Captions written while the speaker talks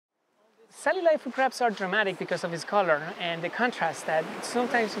Sally Lightfoot crabs are dramatic because of its color and the contrast that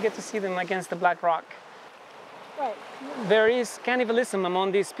sometimes you get to see them against the black rock. Right. There is cannibalism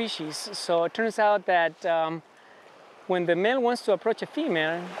among these species, so it turns out that when the male wants to approach a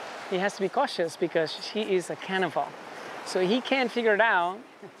female, he has to be cautious because she is a cannibal. So he can't figure it out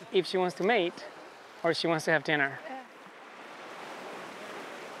if she wants to mate or she wants to have dinner.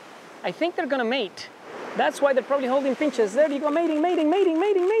 I think they're gonna mate. That's why they're probably holding pinches. There you go, mating, mating, mating,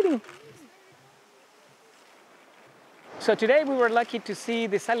 mating, mating. So today we were lucky to see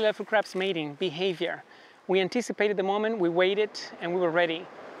the Sally Lightfoot crab's mating behavior. We anticipated the moment, we waited, and we were ready.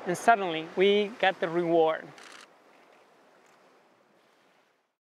 And suddenly we got the reward.